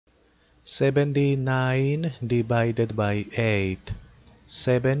79 divided by 8.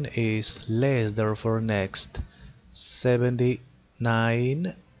 7 is less, therefore next.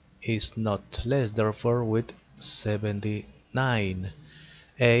 79 is not less, therefore with 79.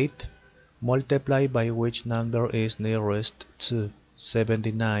 8 multiplied by which number is nearest to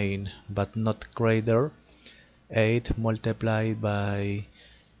 79 but not greater. 8 multiplied by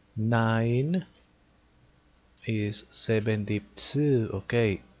 9 is 72.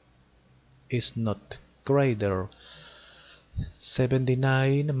 Okay, is not greater.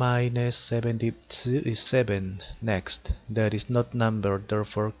 79 minus 72 is 7. Next, there is not number,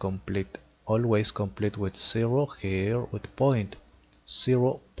 therefore complete. Always complete with 0 here with point.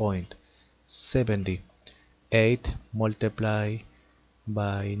 0.70. 8 multiplied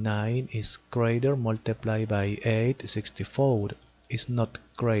by 9 is greater, multiplied by 8 64 is not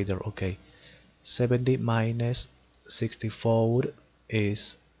greater. Okay, 70 minus 64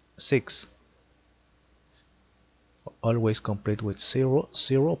 is 6. Always complete with 0.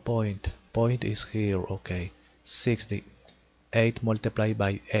 Point is here. Okay, 60. 8 multiplied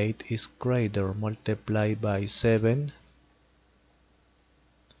by 8 is greater, multiplied by 7,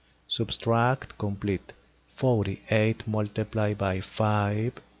 subtract, complete. 40. 8 multiplied by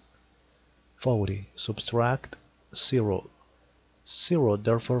 5, 40, subtract 0, 0,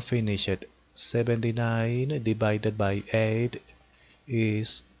 therefore finish it. 79 divided by 8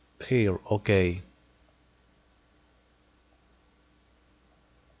 is here. Okay.